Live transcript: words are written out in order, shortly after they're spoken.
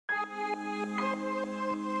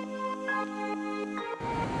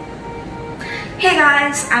Hey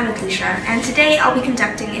guys, I'm Aedlycia, and today I'll be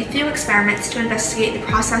conducting a few experiments to investigate the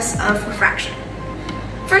process of refraction.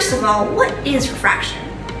 First of all, what is refraction?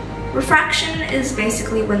 Refraction is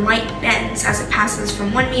basically when light bends as it passes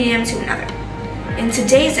from one medium to another. In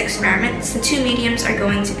today's experiments, the two mediums are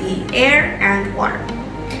going to be air and water.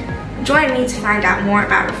 Join me to find out more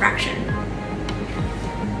about refraction.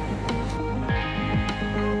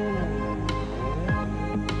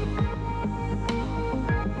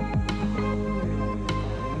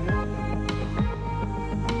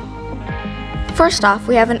 First off,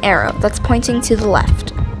 we have an arrow that's pointing to the left.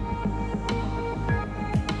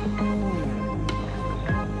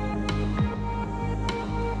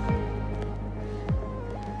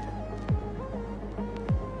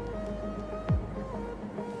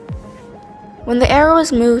 When the arrow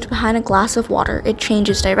is moved behind a glass of water, it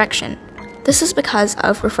changes direction. This is because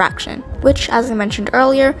of refraction, which, as I mentioned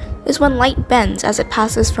earlier, is when light bends as it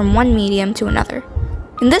passes from one medium to another.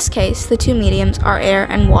 In this case, the two mediums are air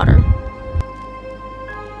and water.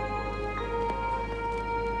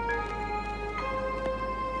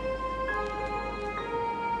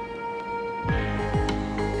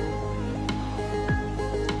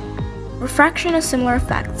 Refraction has similar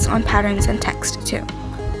effects on patterns and text too.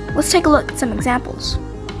 Let's take a look at some examples.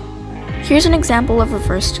 Here's an example of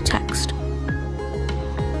reversed text.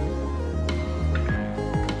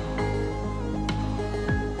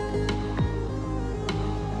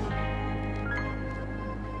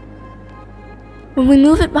 When we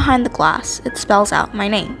move it behind the glass, it spells out my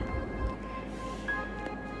name.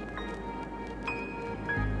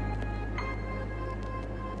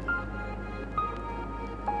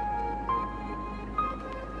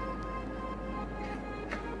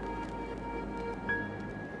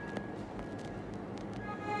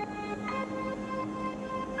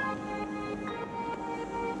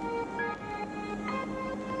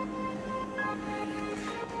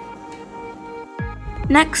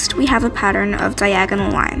 Next, we have a pattern of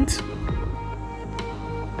diagonal lines.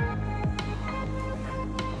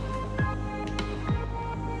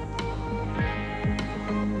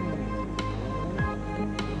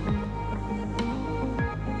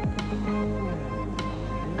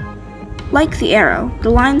 Like the arrow, the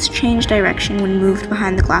lines change direction when moved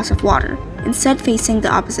behind the glass of water, instead facing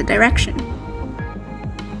the opposite direction.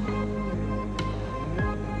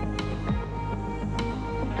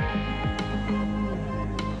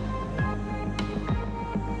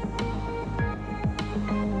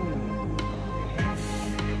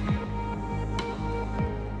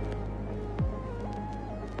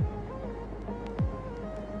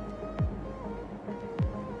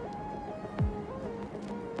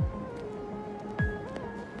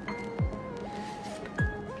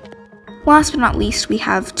 Last but not least, we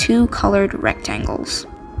have two colored rectangles.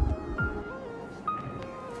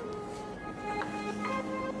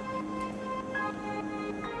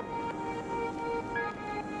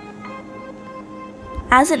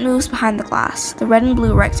 As it moves behind the glass, the red and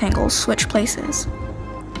blue rectangles switch places.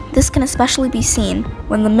 This can especially be seen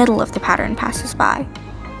when the middle of the pattern passes by.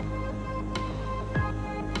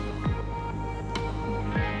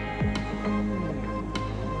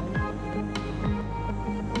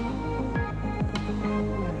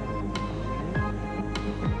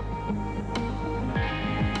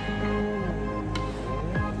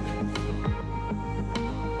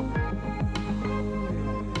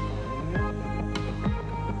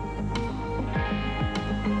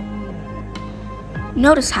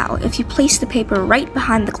 Notice how, if you place the paper right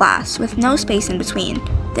behind the glass with no space in between,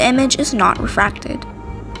 the image is not refracted.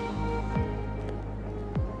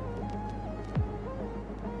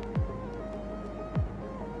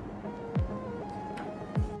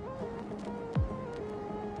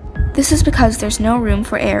 This is because there's no room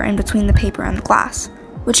for air in between the paper and the glass,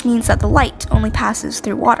 which means that the light only passes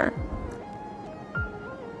through water.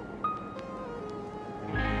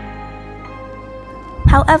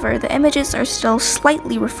 However, the images are still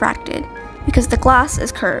slightly refracted because the glass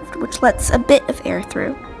is curved, which lets a bit of air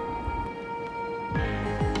through.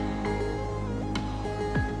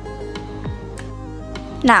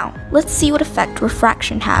 Now, let's see what effect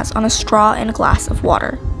refraction has on a straw in a glass of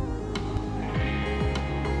water.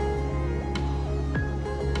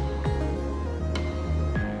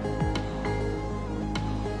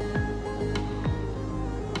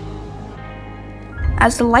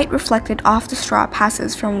 As the light reflected off the straw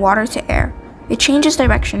passes from water to air, it changes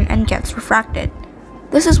direction and gets refracted.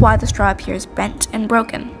 This is why the straw appears bent and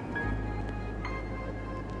broken.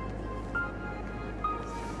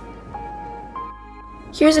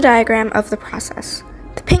 Here's a diagram of the process.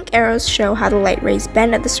 The pink arrows show how the light rays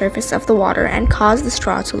bend at the surface of the water and cause the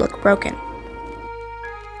straw to look broken.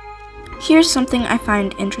 Here's something I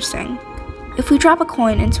find interesting. If we drop a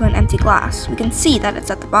coin into an empty glass, we can see that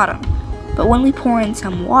it's at the bottom. But when we pour in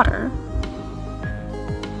some water,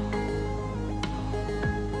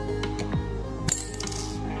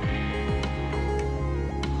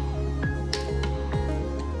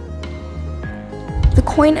 the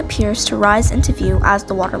coin appears to rise into view as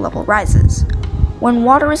the water level rises. When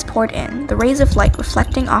water is poured in, the rays of light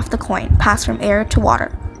reflecting off the coin pass from air to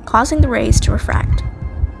water, causing the rays to refract.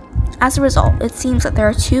 As a result, it seems that there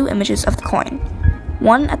are two images of the coin,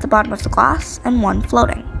 one at the bottom of the glass and one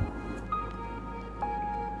floating.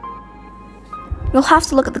 You'll have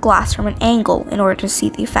to look at the glass from an angle in order to see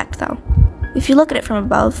the effect though. If you look at it from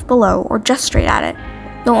above, below, or just straight at it,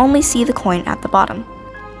 you'll only see the coin at the bottom.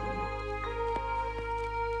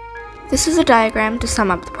 This is a diagram to sum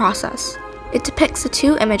up the process. It depicts the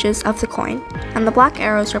two images of the coin, and the black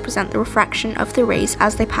arrows represent the refraction of the rays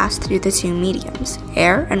as they pass through the two mediums,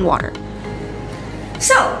 air and water.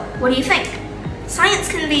 So, what do you think?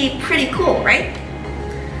 Science can be pretty cool, right?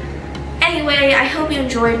 Anyway, I hope you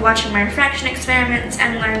enjoyed watching my refraction experiments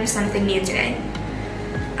and learned something new today.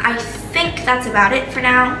 I think that's about it for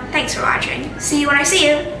now. Thanks for watching. See you when I see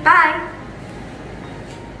you. Bye!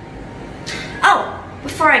 Oh,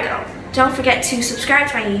 before I go, don't forget to subscribe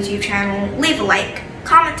to my YouTube channel, leave a like,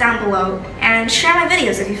 comment down below, and share my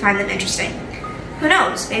videos if you find them interesting. Who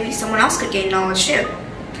knows, maybe someone else could gain knowledge too.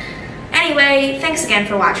 Anyway, thanks again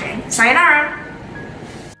for watching. Sayonara!